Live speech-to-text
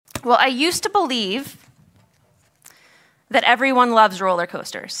Well, I used to believe that everyone loves roller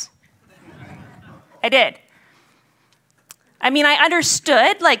coasters. I did. I mean, I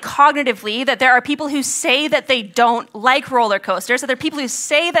understood, like, cognitively, that there are people who say that they don't like roller coasters, that there are people who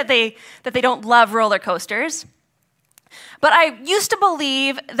say that they don't love roller coasters. But I used to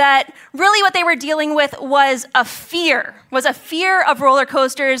believe that really what they were dealing with was a fear of roller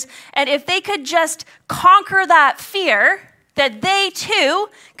coasters, and if they could just conquer that fear, that they too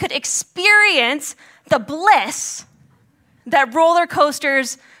could experience the bliss that roller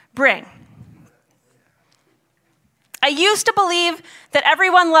coasters bring. I used to believe that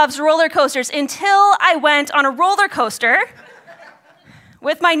everyone loves roller coasters until I went on a roller coaster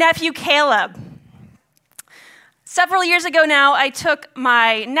with my nephew Caleb. Several years ago now, I took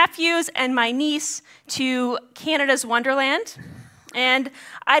my nephews and my niece to Canada's Wonderland. And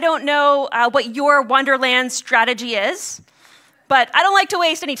I don't know what your Wonderland strategy is, but I don't like to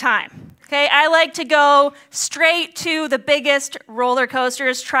waste any time. Okay, I like to go straight to the biggest roller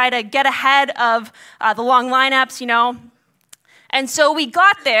coasters, try to get ahead of the long lineups, you know. And so we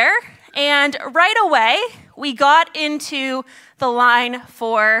got there, and right away, we got into the line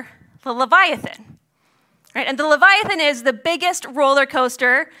for the Leviathan. Right? And the Leviathan is the biggest roller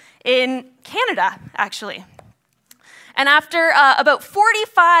coaster in Canada, actually. And after about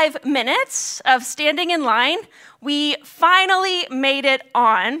 45 minutes of standing in line, we finally made it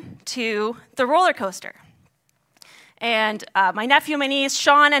on to the roller coaster. And my nephew and my niece,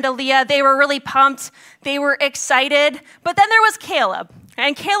 Sean and Aaliyah, they were really pumped. They were excited. But then there was Caleb.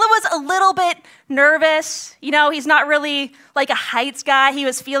 And Caleb was a little bit nervous. You know, he's not really like a heights guy. He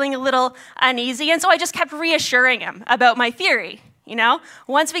was feeling a little uneasy. And so I just kept reassuring him about my theory. You know,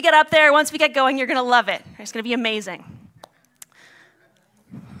 once we get up there, once we get going, you're going to love it. It's going to be amazing.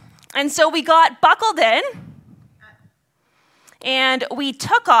 And so we got buckled in, and we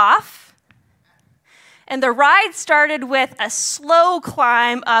took off, and the ride started with a slow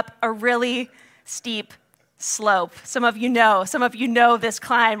climb up a really steep slope. Some of you know this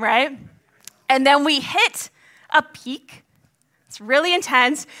climb, right? And then we hit a peak. It's really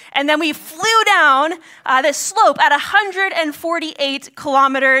intense. And then we flew down this slope at 148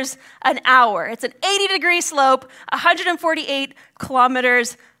 kilometers an hour. It's an 80-degree slope, 148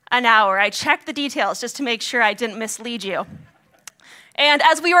 kilometers an hour. I checked the details just to make sure I didn't mislead you. And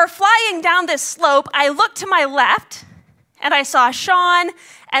as we were flying down this slope, I looked to my left, and I saw Sean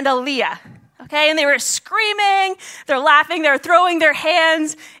and Aaliyah. Okay, and they were screaming, they're laughing, they're throwing their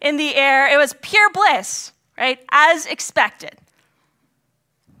hands in the air. It was pure bliss, right, as expected.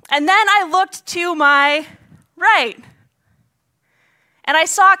 And then I looked to my right, and I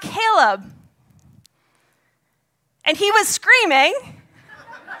saw Caleb, and he was screaming,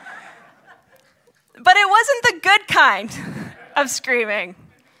 but it wasn't the good kind of screaming.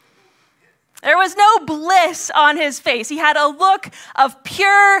 There was no bliss on his face. He had a look of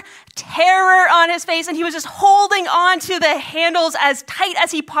pure terror on his face, and he was just holding on to the handles as tight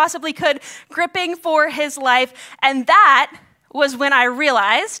as he possibly could, gripping for his life. And that was when I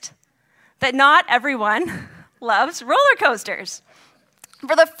realized that not everyone loves roller coasters.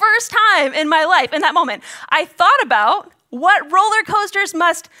 For the first time in my life, in that moment, I thought about what roller coasters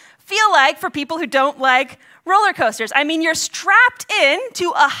must feel like for people who don't like roller coasters. I mean, you're strapped in to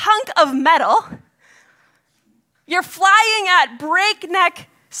a hunk of metal. You're flying at breakneck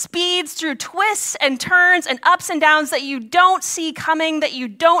speeds through twists and turns and ups and downs that you don't see coming, that you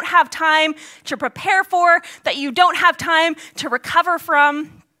don't have time to prepare for, that you don't have time to recover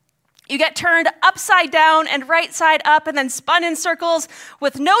from. You get turned upside down and right side up and then spun in circles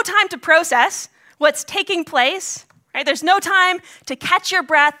with no time to process what's taking place. Right? There's no time to catch your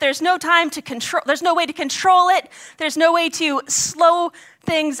breath. There's no time to control. There's no way to control it. There's no way to slow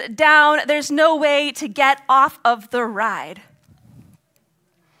things down. There's no way to get off of the ride.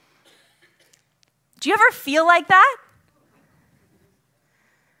 Do you ever feel like that?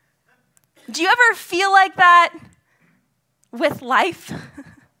 Do you ever feel like that with life?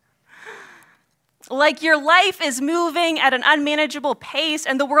 Like your life is moving at an unmanageable pace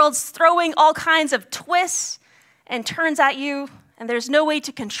and the world's throwing all kinds of twists and turns at you, and there's no way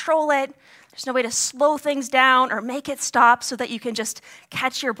to control it. There's no way to slow things down or make it stop so that you can just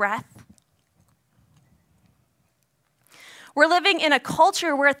catch your breath. We're living in a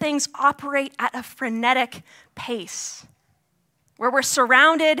culture where things operate at a frenetic pace, where we're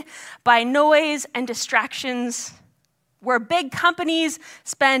surrounded by noise and distractions, where big companies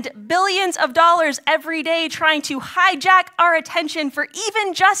spend billions of dollars every day trying to hijack our attention for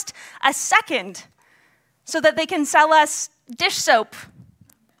even just a second, so that they can sell us dish soap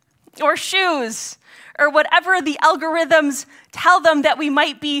or shoes or whatever the algorithms tell them that we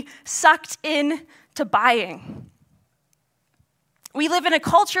might be sucked in to buying. We live in a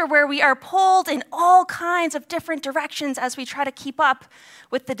culture where we are pulled in all kinds of different directions as we try to keep up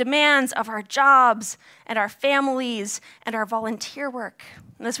with the demands of our jobs and our families and our volunteer work.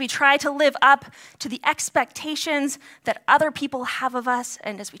 And as we try to live up to the expectations that other people have of us,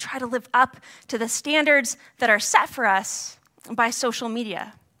 and as we try to live up to the standards that are set for us by social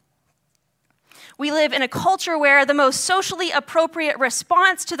media. We live in a culture where the most socially appropriate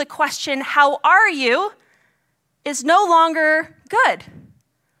response to the question, "How are you?" is no longer good.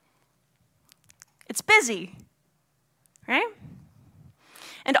 It's busy, right?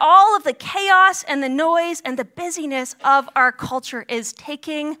 And all of the chaos and the noise and the busyness of our culture is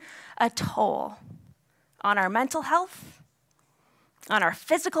taking a toll on our mental health, on our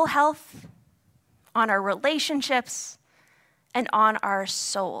physical health, on our relationships, and on our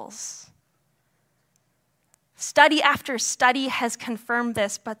souls. Study after study has confirmed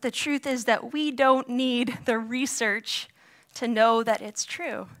this, but the truth is that we don't need the research to know that it's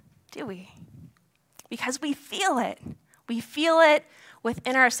true, do we? Because we feel it. We feel it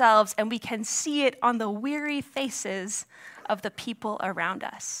within ourselves, and we can see it on the weary faces of the people around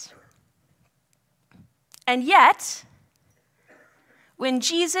us. And yet, when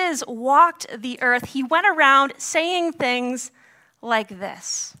Jesus walked the earth, he went around saying things like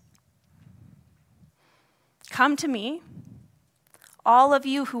this: "Come to me, all of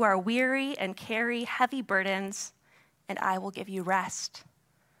you who are weary and carry heavy burdens, and I will give you rest.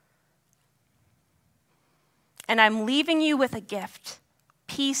 And I'm leaving you with a gift,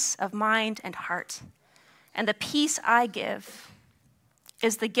 peace of mind and heart. And the peace I give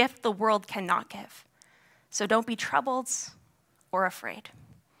is the gift the world cannot give. So don't be troubled or afraid.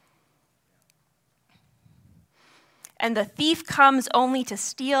 And the thief comes only to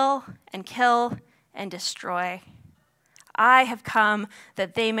steal and kill and destroy. I have come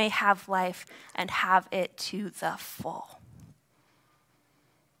that they may have life and have it to the full."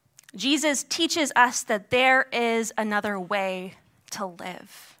 Jesus teaches us that there is another way to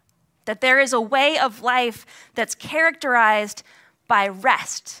live, that there is a way of life that's characterized by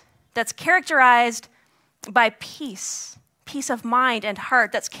rest, that's characterized by peace, peace of mind and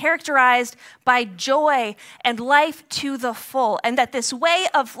heart, that's characterized by joy and life to the full, and that this way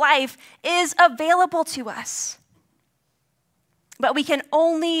of life is available to us. But we can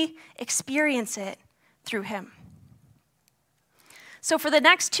only experience it through him. So for the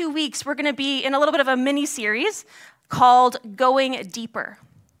next 2 weeks, we're going to be in a little bit of a mini-series called Going Deeper.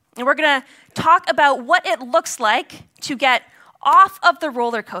 And we're going to talk about what it looks like to get off of the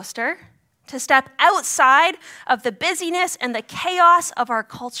roller coaster, to step outside of the busyness and the chaos of our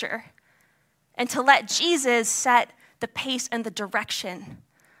culture, and to let Jesus set the pace and the direction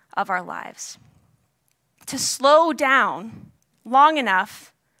of our lives. To slow down long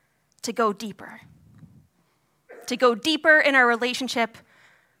enough to go deeper. To go deeper in our relationship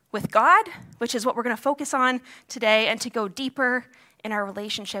with God, which is what we're going to focus on today, and to go deeper in our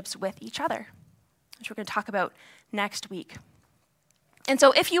relationships with each other, which we're going to talk about next week. And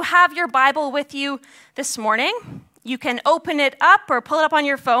so if you have your Bible with you this morning, you can open it up or pull it up on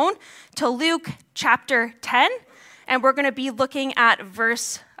your phone to Luke chapter 10, and we're going to be looking at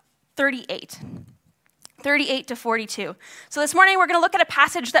verse 38 to 42. So this morning we're going to look at a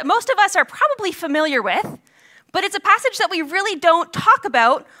passage that most of us are probably familiar with, but it's a passage that we really don't talk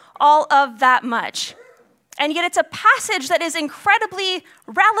about all of that much. And yet it's a passage that is incredibly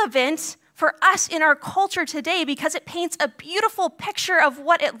relevant for us in our culture today because it paints a beautiful picture of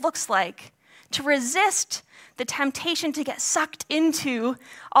what it looks like to resist the temptation to get sucked into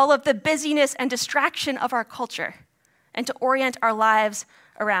all of the busyness and distraction of our culture and to orient our lives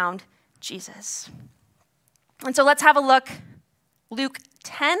around Jesus. And so let's have a look. Luke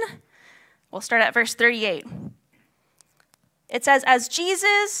 10, we'll start at verse 38. It says, "As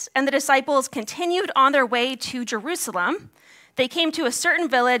Jesus and the disciples continued on their way to Jerusalem, they came to a certain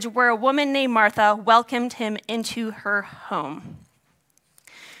village where a woman named Martha welcomed him into her home."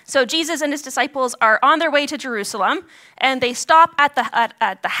 So Jesus and his disciples are on their way to Jerusalem, and they stop at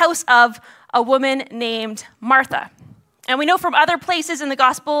the house of a woman named Martha. And we know from other places in the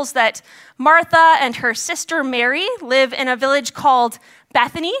Gospels that Martha and her sister Mary live in a village called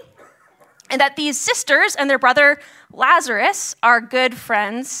Bethany, and that these sisters and their brother Lazarus are good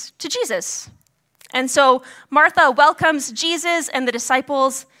friends to Jesus. And so Martha welcomes Jesus and the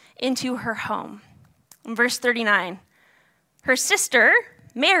disciples into her home. In verse 39, her sister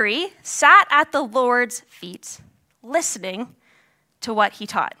Mary sat at the Lord's feet, listening to what he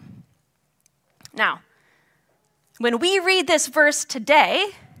taught. Now, when we read this verse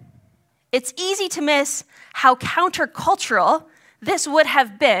today, it's easy to miss how countercultural this would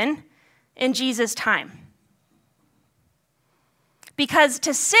have been in Jesus' time. Because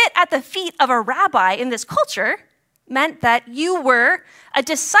to sit at the feet of a rabbi in this culture meant that you were a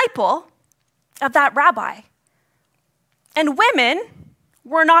disciple of that rabbi. And women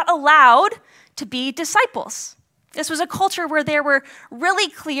were not allowed to be disciples. This was a culture where there were really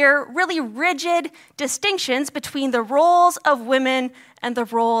clear, really rigid distinctions between the roles of women and the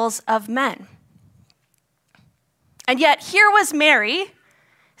roles of men. And yet here was Mary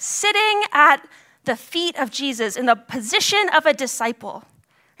sitting at the feet of Jesus in the position of a disciple.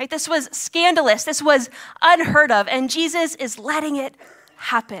 Right? This was scandalous. This was unheard of. And Jesus is letting it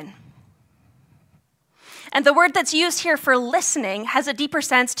happen. And the word that's used here for listening has a deeper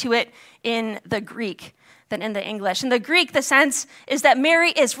sense to it in the Greek than in the English. In the Greek, the sense is that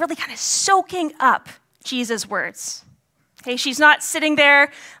Mary is really kind of soaking up Jesus' words. Okay, she's not sitting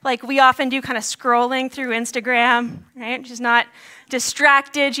there like we often do, kind of scrolling through Instagram, right? She's not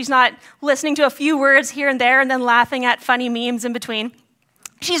distracted. She's not listening to a few words here and there and then laughing at funny memes in between.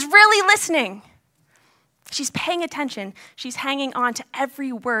 She's really listening. She's paying attention. She's hanging on to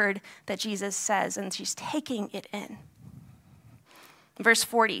every word that Jesus says, and she's taking it in. Verse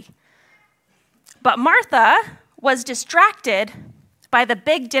 40. But Martha was distracted by the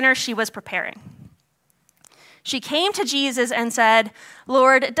big dinner she was preparing. She came to Jesus and said,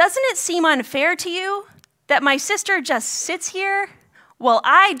 "Lord, doesn't it seem unfair to you that my sister just sits here while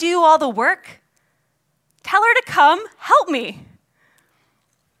I do all the work? Tell her to come help me."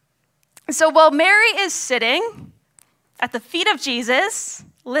 So while Mary is sitting at the feet of Jesus,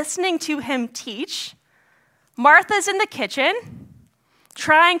 listening to him teach, Martha's in the kitchen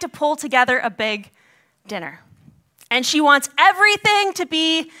trying to pull together a big dinner. And she wants everything to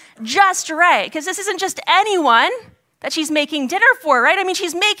be just right, because this isn't just anyone that she's making dinner for, right? I mean,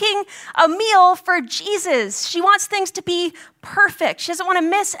 she's making a meal for Jesus. She wants things to be perfect. She doesn't want to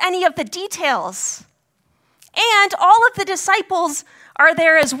miss any of the details. And all of the disciples are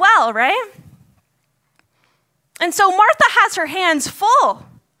there as well, right? And so Martha has her hands full.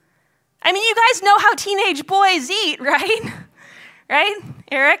 I mean, you guys know how teenage boys eat, right? Right?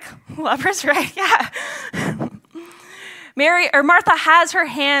 Eric, lovers, right? Yeah. Martha has her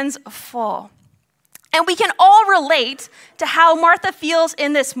hands full. And we can all relate to how Martha feels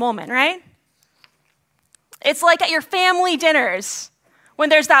in this moment, right? It's like at your family dinners when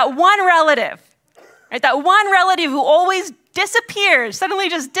there's that one relative, right? That one relative who always disappears, suddenly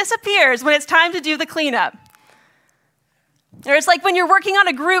just disappears when it's time to do the cleanup. Or it's like when you're working on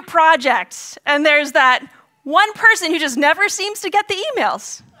a group project and there's that one person who just never seems to get the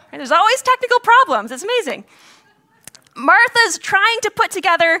emails. Right? There's always technical problems. It's amazing. Martha's trying to put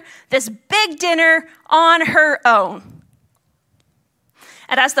together this big dinner on her own.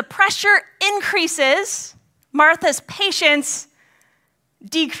 And as the pressure increases, Martha's patience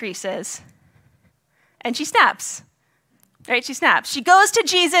decreases. And she snaps. Right? She snaps. She goes to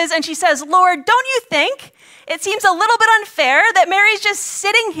Jesus and she says, "Lord, don't you think it seems a little bit unfair that Mary's just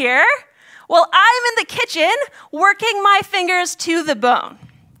sitting here while I'm in the kitchen working my fingers to the bone?"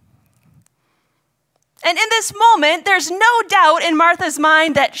 And in this moment, there's no doubt in Martha's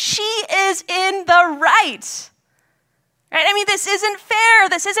mind that she is in the right. Right? I mean, this isn't fair.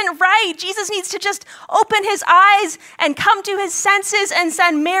 This isn't right. Jesus needs to just open his eyes and come to his senses and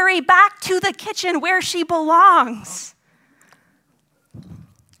send Mary back to the kitchen where she belongs.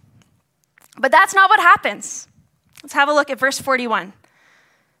 But that's not what happens. Let's have a look at verse 41.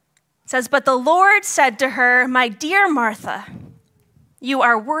 It says, "But the Lord said to her, 'My dear Martha, you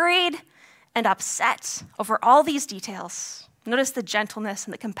are worried and upset over all these details.'" Notice the gentleness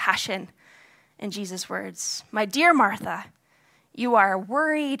and the compassion in Jesus' words. "My dear Martha, you are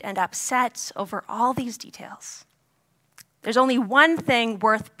worried and upset over all these details. There's only one thing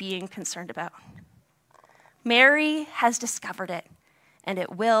worth being concerned about. Mary has discovered it, and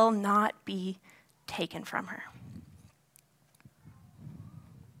it will not be taken from her."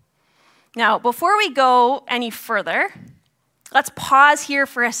 Now, before we go any further, let's pause here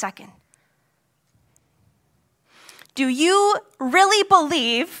for a second. Do you really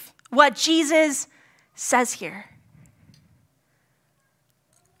believe what Jesus says here?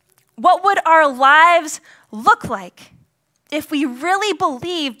 What would our lives look like if we really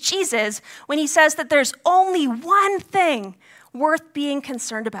believe Jesus when he says that there's only one thing worth being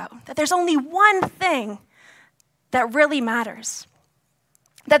concerned about, that there's only one thing that really matters,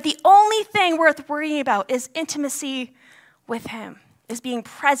 that the only thing worth worrying about is intimacy with him, is being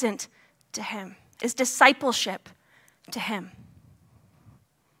present to him, is discipleship to him?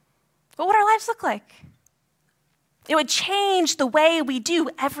 What would our lives look like? It would change the way we do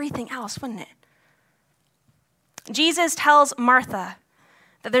everything else, wouldn't it? Jesus tells Martha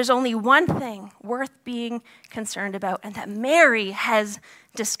that there's only one thing worth being concerned about, and that Mary has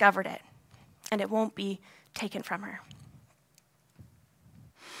discovered it, and it won't be taken from her.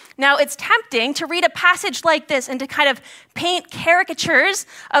 Now, it's tempting to read a passage like this and to kind of paint caricatures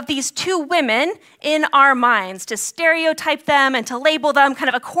of these two women in our minds, to stereotype them and to label them kind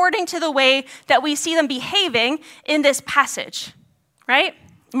of according to the way that we see them behaving in this passage, right?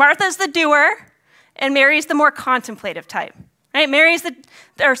 Martha's the doer, and Mary's the more contemplative type, right?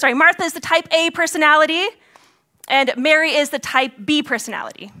 Martha is the type A personality, and Mary is the type B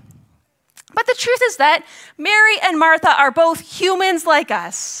personality. But the truth is that Mary and Martha are both humans like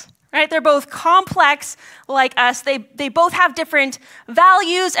us, right? They're both complex like us. They both have different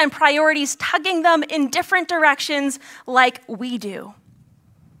values and priorities tugging them in different directions like we do.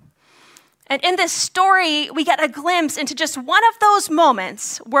 And in this story, we get a glimpse into just one of those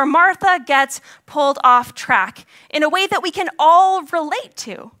moments where Martha gets pulled off track in a way that we can all relate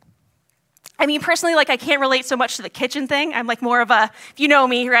to. I mean, personally, I can't relate so much to the kitchen thing. I'm more of a, if you know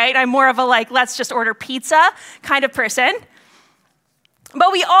me, right? I'm more of a let's just order pizza kind of person.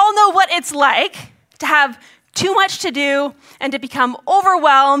 But we all know what it's like to have too much to do and to become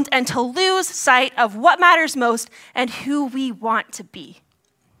overwhelmed and to lose sight of what matters most and who we want to be.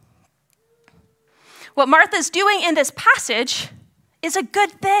 What Martha's doing in this passage is a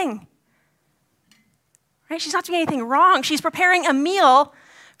good thing, right? She's not doing anything wrong. She's preparing a meal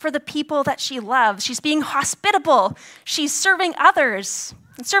for the people that she loves. She's being hospitable. She's serving others.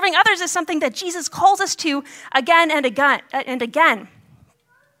 And serving others is something that Jesus calls us to again and again.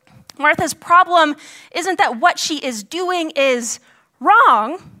 Martha's problem isn't that what she is doing is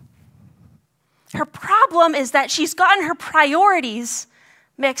wrong. Her problem is that she's gotten her priorities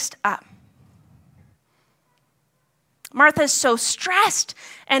mixed up. Martha's so stressed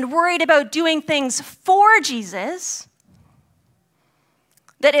and worried about doing things for Jesus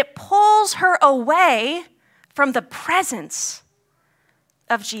that it pulls her away from the presence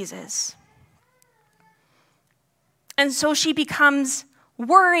of Jesus. And so she becomes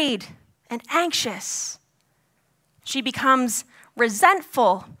worried and anxious. She becomes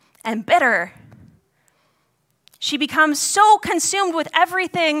resentful and bitter. She becomes so consumed with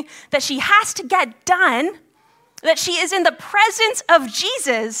everything that she has to get done that she is in the presence of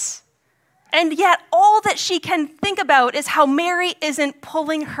Jesus, and yet all that she can think about is how Mary isn't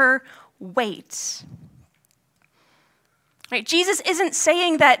pulling her weight. Right? Jesus isn't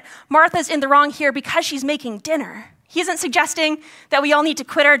saying that Martha's in the wrong here because she's making dinner. He isn't suggesting that we all need to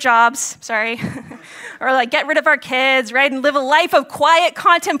quit our jobs, or get rid of our kids, right, and live a life of quiet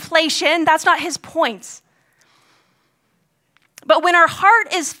contemplation. That's not his point. But when our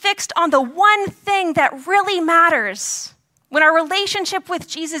heart is fixed on the one thing that really matters, when our relationship with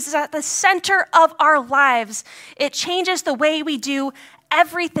Jesus is at the center of our lives, it changes the way we do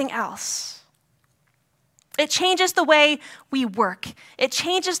everything else. It changes the way we work. It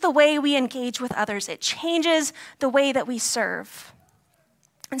changes the way we engage with others. It changes the way that we serve.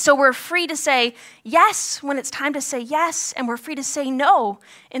 And so we're free to say yes when it's time to say yes, and we're free to say no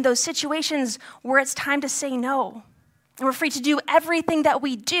in those situations where it's time to say no. And we're free to do everything that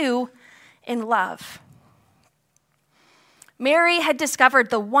we do in love. Mary had discovered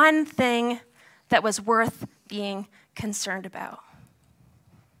the one thing that was worth being concerned about.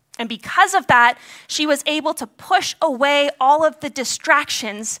 And because of that, she was able to push away all of the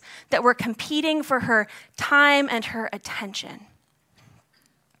distractions that were competing for her time and her attention.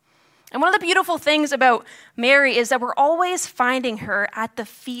 And one of the beautiful things about Mary is that we're always finding her at the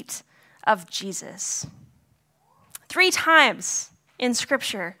feet of Jesus. 3 times in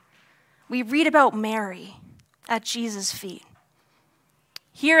Scripture, we read about Mary at Jesus' feet.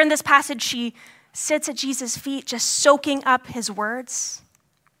 Here in this passage, she sits at Jesus' feet, just soaking up his words,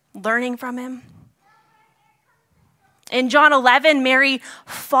 learning from him. In John 11, Mary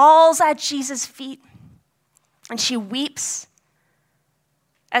falls at Jesus' feet, and she weeps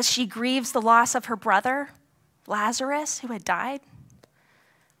as she grieves the loss of her brother, Lazarus, who had died.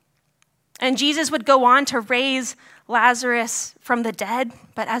 And Jesus would go on to raise Lazarus from the dead,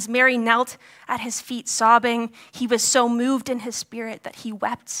 but as Mary knelt at his feet sobbing, he was so moved in his spirit that he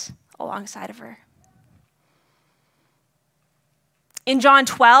wept alongside of her. In John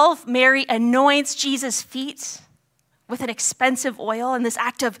 12, Mary anoints Jesus' feet with an expensive oil in this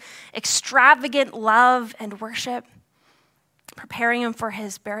act of extravagant love and worship, preparing him for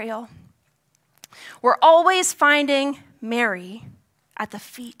his burial. We're always finding Mary at the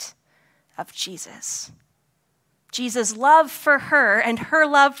feet of Jesus. Jesus' love for her and her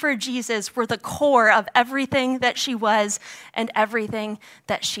love for Jesus were the core of everything that she was and everything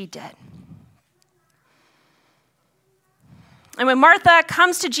that she did. And when Martha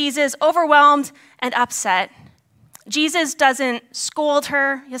comes to Jesus overwhelmed and upset, Jesus doesn't scold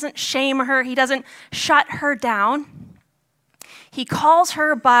her, he doesn't shame her, he doesn't shut her down. He calls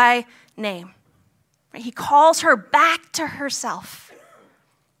her by name. He calls her back to herself.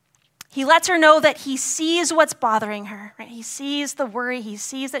 He lets her know that he sees what's bothering her. Right? He sees the worry, he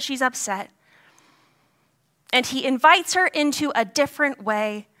sees that she's upset. And he invites her into a different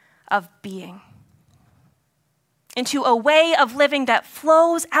way of being, into a way of living that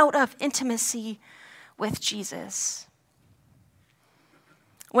flows out of intimacy with Jesus.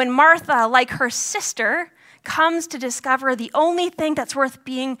 When Martha, like her sister, comes to discover the only thing that's worth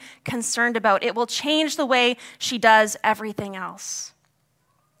being concerned about, it will change the way she does everything else.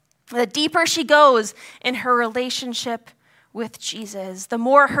 The deeper she goes in her relationship with Jesus, the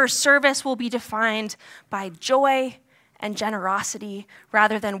more her service will be defined by joy and generosity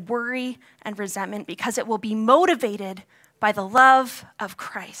rather than worry and resentment, because it will be motivated by the love of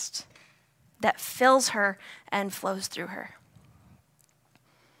Christ that fills her and flows through her.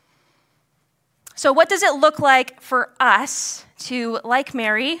 So what does it look like for us to, like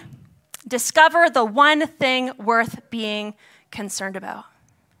Mary, discover the one thing worth being concerned about?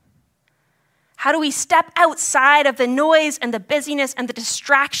 How do we step outside of the noise and the busyness and the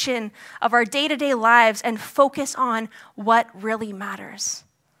distraction of our day-to-day lives and focus on what really matters?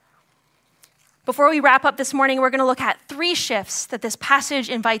 Before we wrap up this morning, we're going to look at 3 shifts that this passage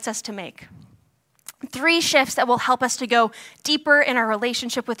invites us to make. 3 shifts that will help us to go deeper in our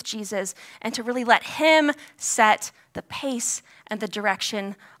relationship with Jesus and to really let him set the pace and the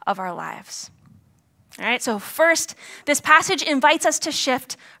direction of our lives. All right, so first, this passage invites us to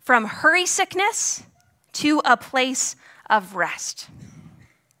shift from hurry sickness to a place of rest.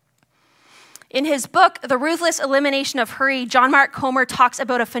 In his book, The Ruthless Elimination of Hurry, John Mark Comer talks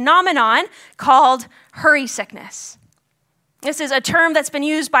about a phenomenon called hurry sickness. This is a term that's been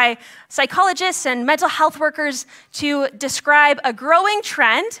used by psychologists and mental health workers to describe a growing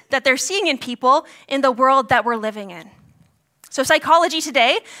trend that they're seeing in people in the world that we're living in. So psychology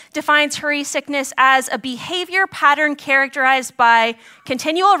today defines hurry sickness as a behavior pattern characterized by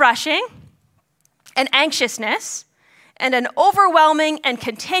continual rushing and anxiousness and an overwhelming and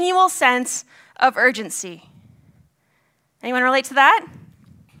continual sense of urgency. Anyone relate to that?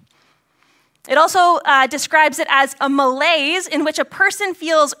 It also describes it as a malaise in which a person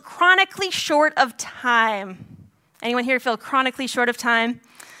feels chronically short of time. Anyone here feel chronically short of time?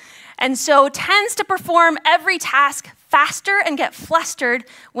 And so tends to perform every task faster and get flustered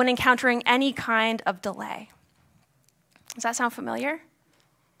when encountering any kind of delay. Does that sound familiar?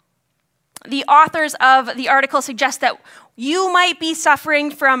 The authors of the article suggest that you might be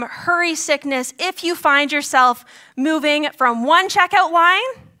suffering from hurry sickness if you find yourself moving from one checkout line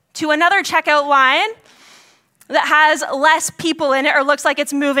to another checkout line that has less people in it or looks like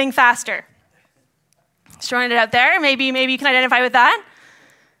it's moving faster. Just throwing it out there. Maybe you can identify with that.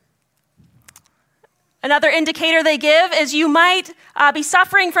 Another indicator they give is you might be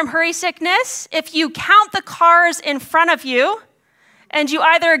suffering from hurry sickness if you count the cars in front of you and you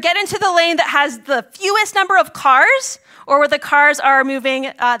either get into the lane that has the fewest number of cars or where the cars are moving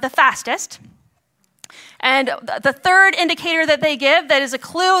the fastest. And the third indicator that they give that is a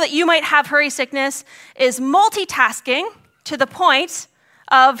clue that you might have hurry sickness is multitasking to the point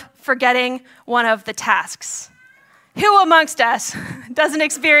of forgetting one of the tasks. Who amongst us doesn't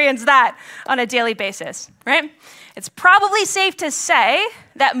experience that on a daily basis, right? It's probably safe to say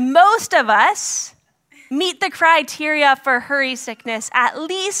that most of us meet the criteria for hurry sickness at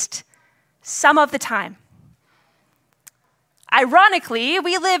least some of the time. Ironically,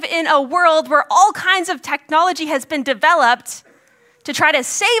 we live in a world where all kinds of technology has been developed to try to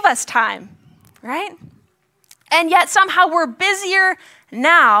save us time, right? And yet somehow we're busier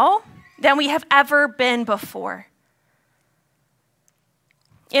now than we have ever been before.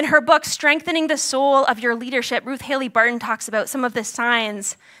 In her book, Strengthening the Soul of Your Leadership, Ruth Haley Barton talks about some of the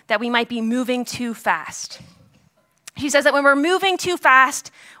signs that we might be moving too fast. She says that when we're moving too fast,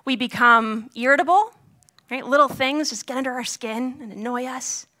 we become irritable, right? Little things just get under our skin and annoy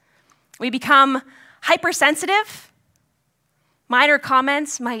us. We become hypersensitive. Minor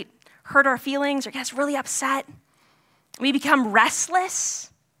comments might hurt our feelings or get us really upset. We become restless.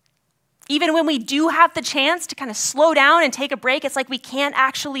 Even when we do have the chance to kind of slow down and take a break, it's like we can't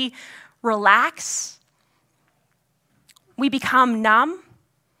actually relax. We become numb.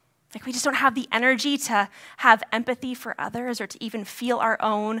 Like we just don't have the energy to have empathy for others or to even feel our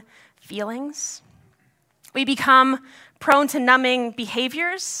own feelings. We become prone to numbing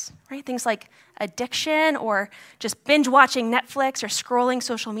behaviors, right? Things like addiction or just binge watching Netflix or scrolling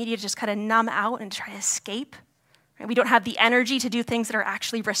social media to just kind of numb out and try to escape. Right? We don't have the energy to do things that are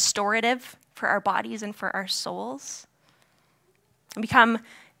actually restorative for our bodies and for our souls. We become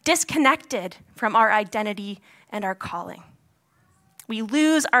disconnected from our identity and our calling. We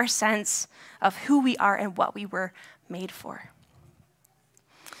lose our sense of who we are and what we were made for.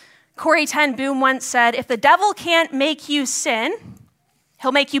 Corrie ten Boom once said, "If the devil can't make you sin,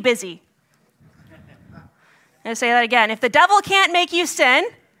 he'll make you busy." I'm going to say that again. If the devil can't make you sin,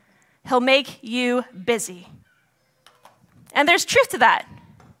 he'll make you busy. And there's truth to that.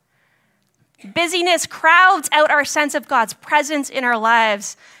 Busyness crowds out our sense of God's presence in our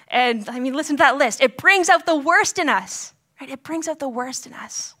lives. And I mean, listen to that list. It brings out the worst in us, right? It brings out the worst in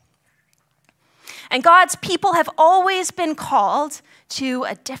us. And God's people have always been called to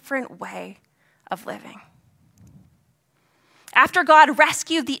a different way of living. After God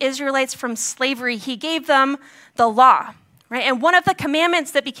rescued the Israelites from slavery, he gave them the law, right? And one of the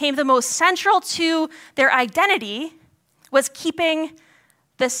commandments that became the most central to their identity was keeping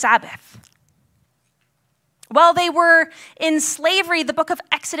the Sabbath. While they were in slavery, the book of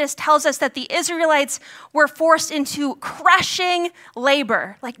Exodus tells us that the Israelites were forced into crushing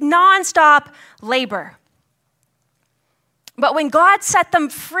labor, like nonstop labor. But when God set them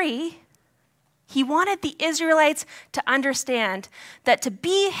free, he wanted the Israelites to understand that to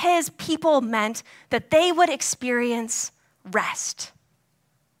be his people meant that they would experience rest.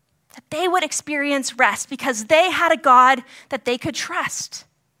 That they would experience rest because they had a God that they could trust.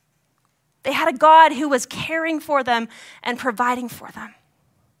 They had a God who was caring for them and providing for them.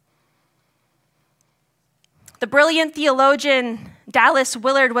 The brilliant theologian Dallas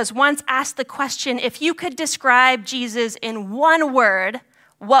Willard was once asked the question, if you could describe Jesus in one word,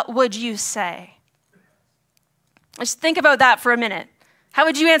 what would you say? Just think about that for a minute. How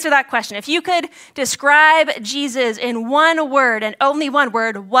would you answer that question? If you could describe Jesus in one word and only one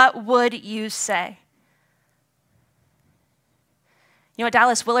word, what would you say? You know what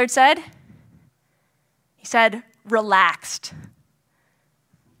Dallas Willard said? He said, relaxed.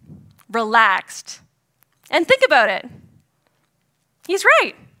 Relaxed. And think about it. He's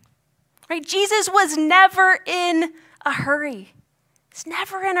right. Right? Jesus was never in a hurry. He's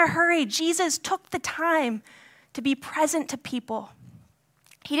never in a hurry. Jesus took the time to be present to people.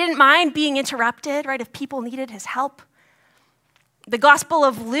 He didn't mind being interrupted, right, if people needed his help. The Gospel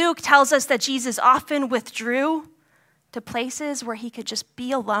of Luke tells us that Jesus often withdrew to places where he could just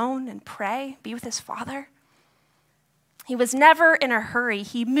be alone and pray, be with his Father. He was never in a hurry.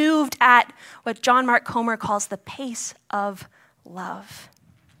 He moved at what John Mark Comer calls the pace of love.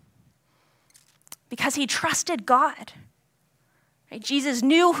 Because he trusted God. Right? Jesus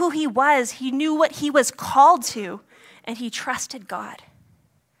knew who he was. He knew what he was called to, and he trusted God.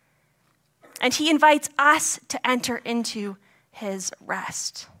 And he invites us to enter into his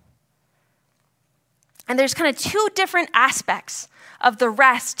rest. And there's kind of two different aspects of the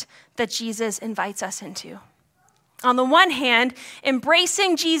rest that Jesus invites us into. On the one hand,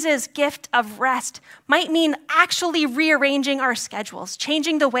 embracing Jesus' gift of rest might mean actually rearranging our schedules,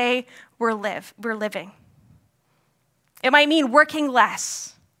 changing the way we're living. It might mean working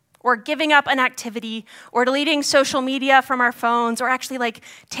less, or giving up an activity, or deleting social media from our phones, or actually like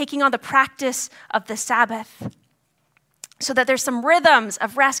taking on the practice of the Sabbath, so that there's some rhythms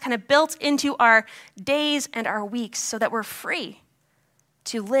of rest kind of built into our days and our weeks so that we're free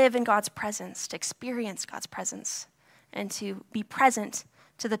to live in God's presence, to experience God's presence, and to be present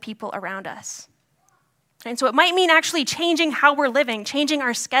to the people around us. And so it might mean actually changing how we're living, changing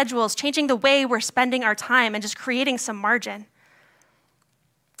our schedules, changing the way we're spending our time, and just creating some margin.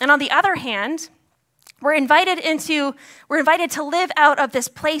 And on the other hand, we're invited to live out of this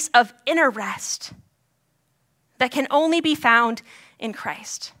place of inner rest that can only be found in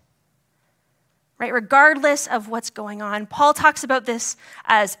Christ. Right? Regardless of what's going on. Paul talks about this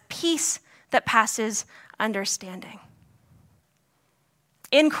as peace that passes understanding.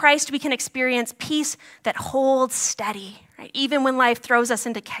 In Christ, we can experience peace that holds steady, right? Even when life throws us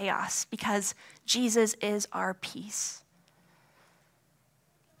into chaos, because Jesus is our peace.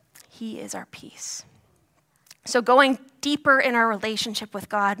 He is our peace. So going deeper in our relationship with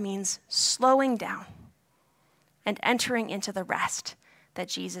God means slowing down and entering into the rest that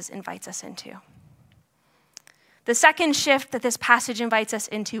Jesus invites us into. The second shift that this passage invites us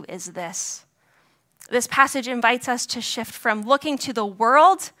into is this. This passage invites us to shift from looking to the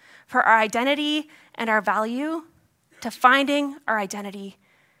world for our identity and our value to finding our identity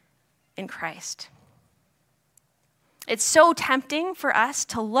in Christ. It's so tempting for us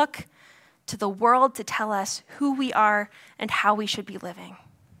to look to the world to tell us who we are and how we should be living.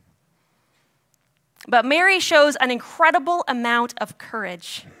 But Mary shows an incredible amount of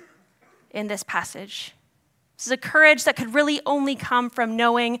courage in this passage. This is a courage that could really only come from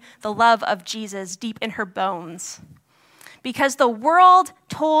knowing the love of Jesus deep in her bones. Because the world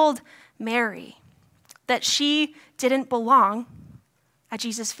told Mary that she didn't belong at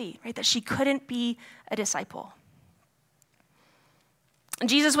Jesus' feet, right? That she couldn't be a disciple. And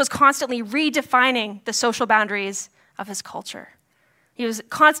Jesus was constantly redefining the social boundaries of his culture. He was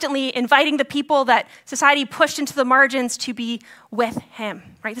constantly inviting the people that society pushed into the margins to be with him,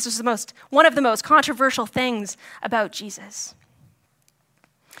 right? This was one of the most controversial things about Jesus.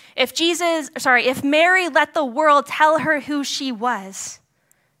 If Mary let the world tell her who she was,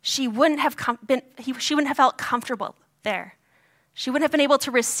 she wouldn't have felt comfortable there. She wouldn't have been able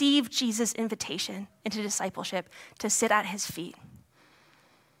to receive Jesus' invitation into discipleship, to sit at his feet.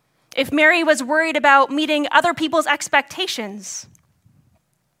 If Mary was worried about meeting other people's expectations,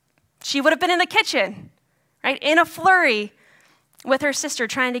 she would have been in the kitchen, right, in a flurry with her sister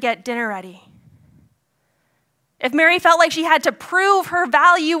trying to get dinner ready. If Mary felt like she had to prove her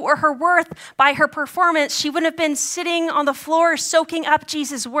value or her worth by her performance, she wouldn't have been sitting on the floor soaking up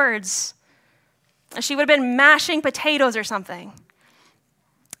Jesus' words. She would have been mashing potatoes or something.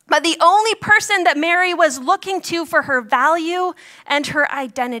 But the only person that Mary was looking to for her value and her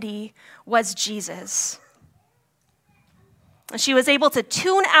identity was Jesus. She was able to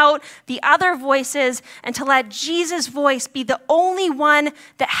tune out the other voices and to let Jesus' voice be the only one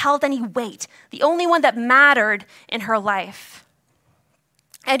that held any weight, the only one that mattered in her life.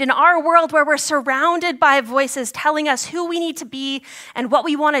 And in our world where we're surrounded by voices telling us who we need to be and what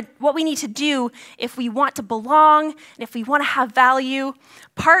we need to do if we want to belong and if we want to have value,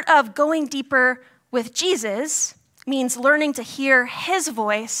 part of going deeper with Jesus means learning to hear his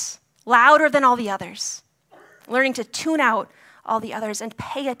voice louder than all the others, learning to tune out all the others and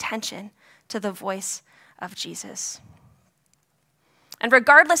pay attention to the voice of Jesus. And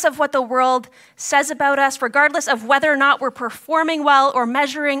regardless of what the world says about us, regardless of whether or not we're performing well or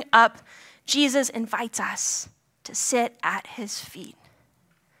measuring up, Jesus invites us to sit at his feet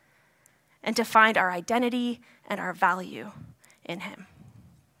and to find our identity and our value in him.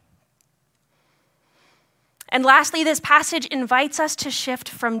 And lastly, this passage invites us to shift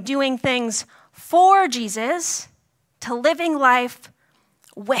from doing things for Jesus to living life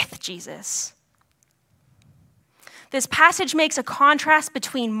with Jesus. This passage makes a contrast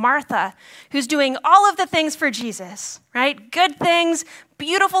between Martha, who's doing all of the things for Jesus, right? Good things,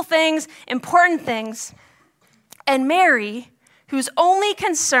 beautiful things, important things, and Mary, whose only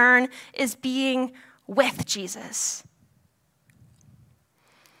concern is being with Jesus.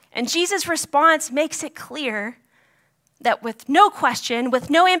 And Jesus' response makes it clear that with no question, with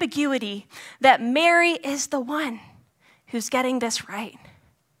no ambiguity, that Mary is the one who's getting this right.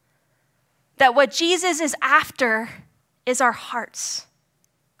 That what Jesus is after is our hearts.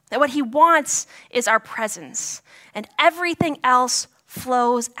 That what he wants is our presence. And everything else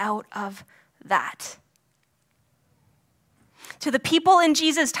flows out of that. To the people in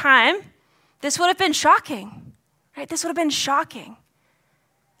Jesus' time, this would have been shocking, right? This would have been shocking.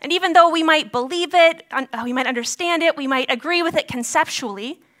 And even though we might believe it, we might understand it, we might agree with it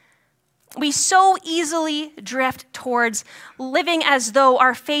conceptually, we so easily drift towards living as though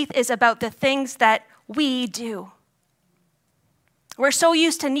our faith is about the things that we do. We're so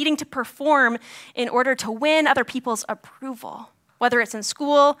used to needing to perform in order to win other people's approval, whether it's in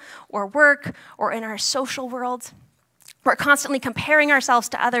school or work or in our social world. We're constantly comparing ourselves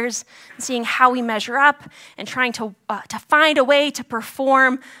to others and seeing how we measure up and trying to find a way to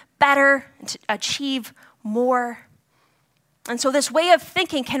perform better and to achieve more. And so this way of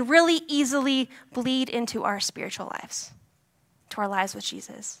thinking can really easily bleed into our spiritual lives, to our lives with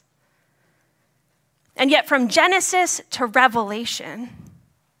Jesus. And yet from Genesis to Revelation,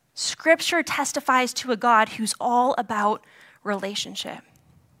 Scripture testifies to a God who's all about relationship.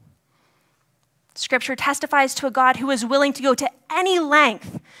 Scripture testifies to a God who is willing to go to any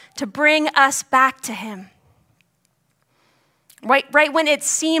length to bring us back to him. Right when it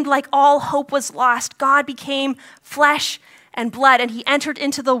seemed like all hope was lost, God became flesh and blood, and he entered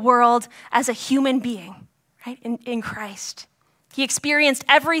into the world as a human being, right, in Christ. He experienced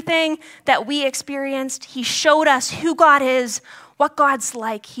everything that we experienced. He showed us who God is, what God's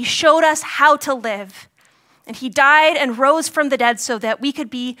like. He showed us how to live. And he died and rose from the dead so that we could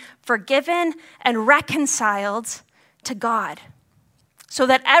be forgiven and reconciled to God. So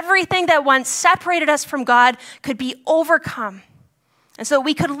that everything that once separated us from God could be overcome. And so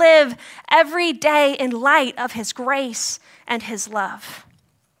we could live every day in light of his grace and his love.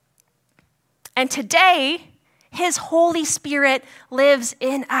 And today, his Holy Spirit lives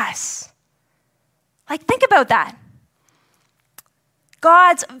in us. Like, think about that.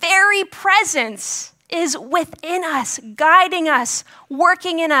 God's very presence is within us, guiding us,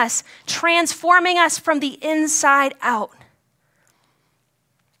 working in us, transforming us from the inside out.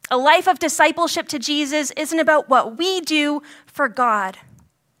 A life of discipleship to Jesus isn't about what we do for God.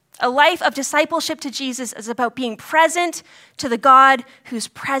 A life of discipleship to Jesus is about being present to the God who's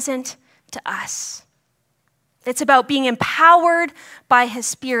present to us. It's about being empowered by his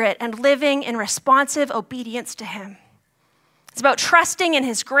Spirit and living in responsive obedience to him. It's about trusting in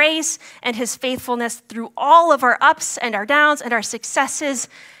his grace and his faithfulness through all of our ups and our downs and our successes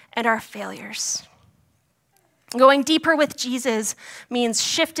and our failures. Going deeper with Jesus means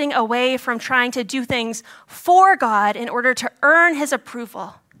shifting away from trying to do things for God in order to earn his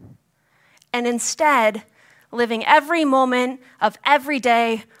approval, and instead living every moment of every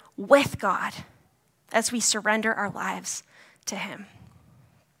day with God as we surrender our lives to him.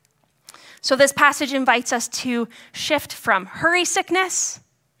 So this passage invites us to shift from hurry sickness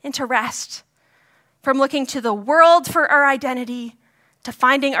into rest, from looking to the world for our identity to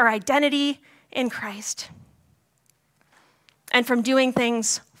finding our identity in Christ, and from doing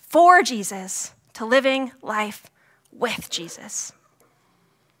things for Jesus to living life with Jesus.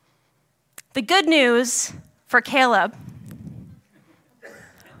 The good news for Caleb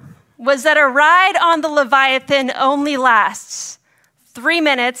was that a ride on the Leviathan only lasts 3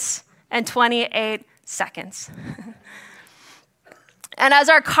 minutes and 28 seconds. And as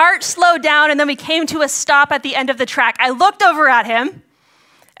our cart slowed down and then we came to a stop at the end of the track, I looked over at him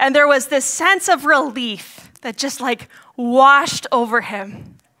and there was this sense of relief that just like washed over him.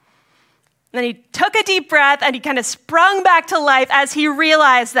 And then he took a deep breath and he kind of sprung back to life as he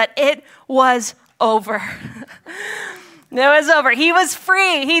realized that it was over. It was over. He was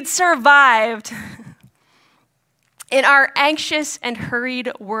free. He'd survived. In our anxious and hurried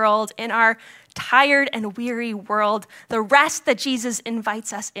world, in our tired and weary world, the rest that Jesus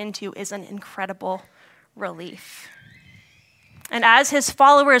invites us into is an incredible relief. And as his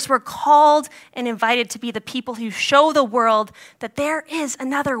followers, we're called and invited to be the people who show the world that there is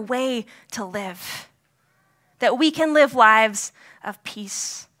another way to live, that we can live lives of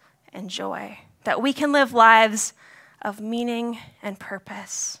peace and joy, that we can live lives of meaning and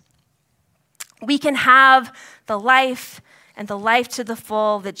purpose. We can have the life and the life to the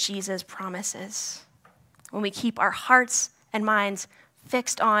full that Jesus promises when we keep our hearts and minds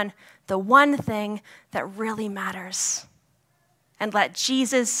fixed on the one thing that really matters and let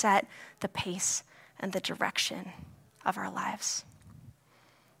Jesus set the pace and the direction of our lives.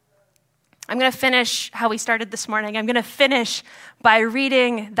 I'm going to finish how we started this morning. I'm going to finish by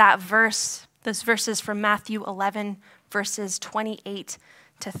reading that verse, those verses from Matthew 11, verses 28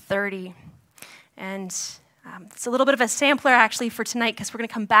 to 30. And it's a little bit of a sampler actually for tonight because we're going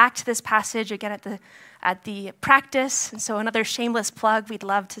to come back to this passage again at the practice. And so another shameless plug, we'd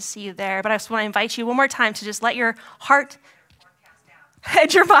love to see you there. But I just want to invite you one more time to just let your heart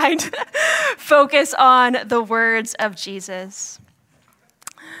and your mind focus on the words of Jesus.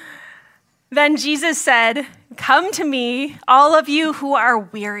 Then Jesus said, "Come to me, all of you who are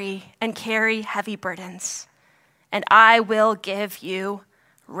weary and carry heavy burdens, and I will give you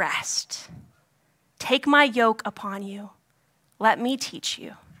rest. Take my yoke upon you. Let me teach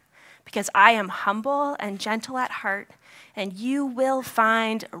you, because I am humble and gentle at heart, and you will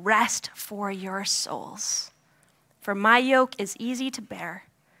find rest for your souls. For my yoke is easy to bear,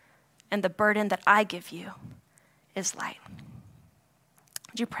 and the burden that I give you is light."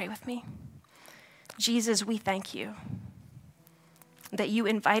 Would you pray with me? Jesus, we thank you that you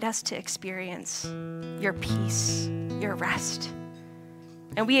invite us to experience your peace, your rest.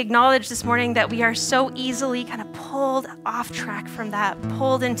 And we acknowledge this morning that we are so easily kind of pulled off track from that,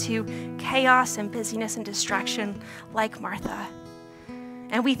 pulled into chaos and busyness and distraction like Martha.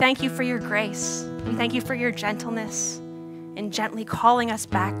 And we thank you for your grace. We thank you for your gentleness in gently calling us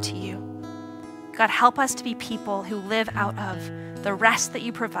back to you. God, help us to be people who live out of the rest that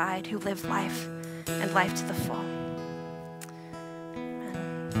you provide, who live life and life to the full.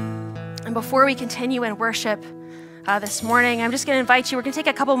 Amen. And before we continue in worship this morning, I'm just going to invite you, we're going to take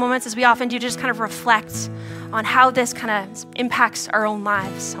a couple moments as we often do, to just kind of reflect on how this kind of impacts our own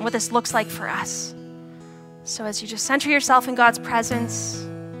lives and what this looks like for us. So as you just center yourself in God's presence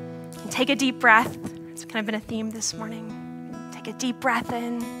and take a deep breath, it's kind of been a theme this morning. Take a deep breath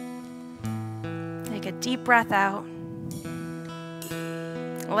in, take a deep breath out.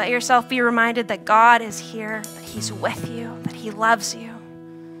 Let yourself be reminded that God is here, that he's with you, that he loves you.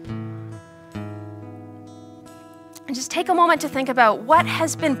 And just take a moment to think about what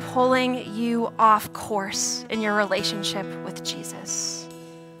has been pulling you off course in your relationship with Jesus.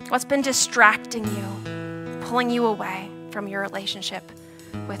 What's been distracting you, pulling you away from your relationship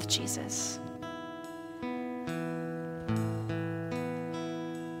with Jesus?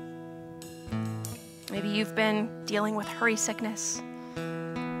 Maybe you've been dealing with hurry sickness,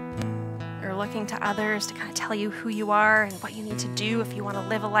 or looking to others to kind of tell you who you are and what you need to do if you want to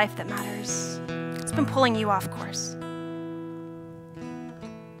live a life that matters. It's been pulling you off course.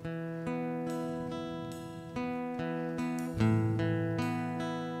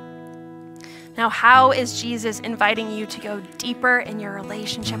 Now, how is Jesus inviting you to go deeper in your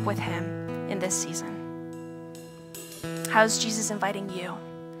relationship with him in this season? How is Jesus inviting you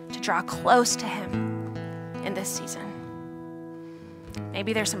to draw close to him in this season?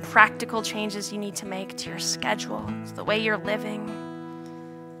 Maybe there's some practical changes you need to make to your schedule, to the way you're living.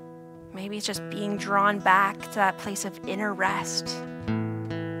 Maybe it's just being drawn back to that place of inner rest,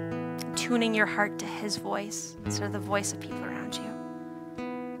 tuning your heart to his voice instead of the voice of people around you.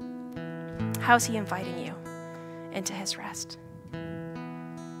 How's he inviting you into his rest?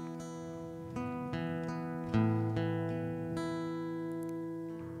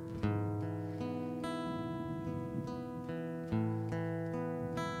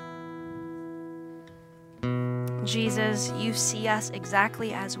 Jesus, you see us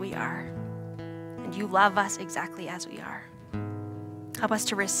exactly as we are, and you love us exactly as we are. Help us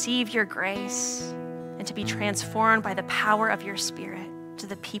to receive your grace and to be transformed by the power of your Spirit to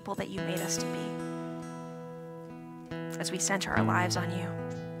the people that you made us to be as we center our lives on you.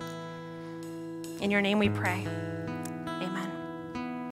 In your name we pray.